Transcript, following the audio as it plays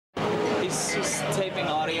he's taping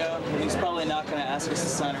audio. He's probably not going to ask us to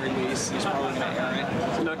sign a release. He's probably going to air it.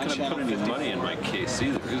 He's not going to put any money in my case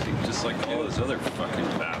either, is he? Just like all those other fucking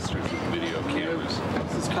bastards with video cameras.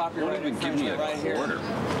 This is copyright infringement right here.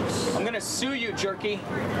 I'm going to sue you, jerky.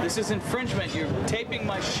 This is infringement. You're taping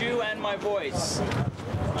my shoe and my voice.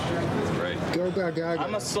 Right. Go, go, go, go.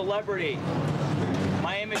 I'm a celebrity.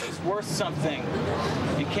 My image is worth something.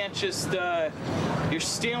 You can't just, you're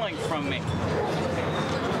stealing from me.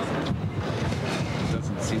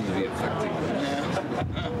 Doesn't seem to be affecting me.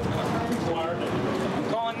 I'm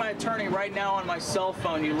calling my attorney right now on my cell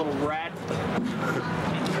phone, you little rat.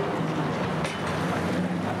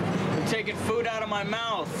 You're taking food out of my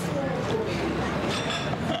mouth.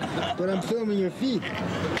 But I'm filming your feet.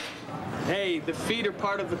 Hey, the feet are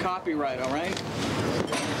part of the copyright, all right?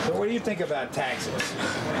 So what do you think about taxes?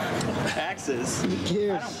 Taxes? Who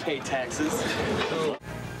cares? I don't pay taxes.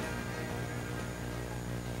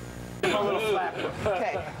 I'm a little flapper.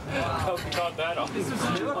 Okay. How you got that off? You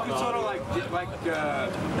look sort of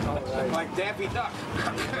like Daffy Duck.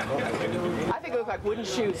 I think it looks like wooden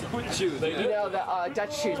shoes. Wooden shoes. You know, the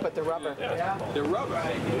Dutch shoes, but they're rubber. They're rubber.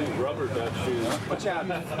 Rubber Dutch shoes. Watch out.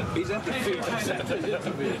 He's into feet.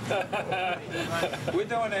 We're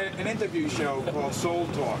doing an interview show called Soul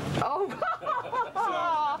Talk. Oh.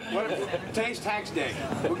 Today's tax day.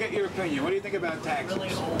 We'll get your opinion. What do you think about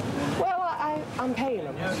taxes? Well, I'm paying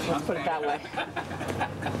them. Let's put it that way.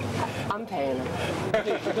 I'm paying them. A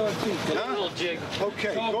little jig.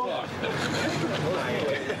 Okay, go on.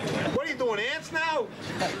 What are you doing, ants now?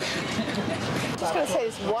 I'm just going to say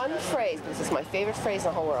this one phrase, because it's my favorite phrase in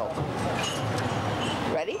the whole world.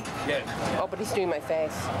 Ready? Yeah. Oh, but he's doing my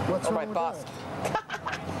face. What's or wrong my with bust.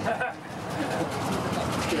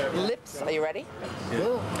 Lips, are you ready?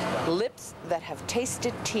 Yeah. Lips that have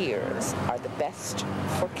tasted tears are the best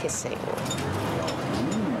for kissing.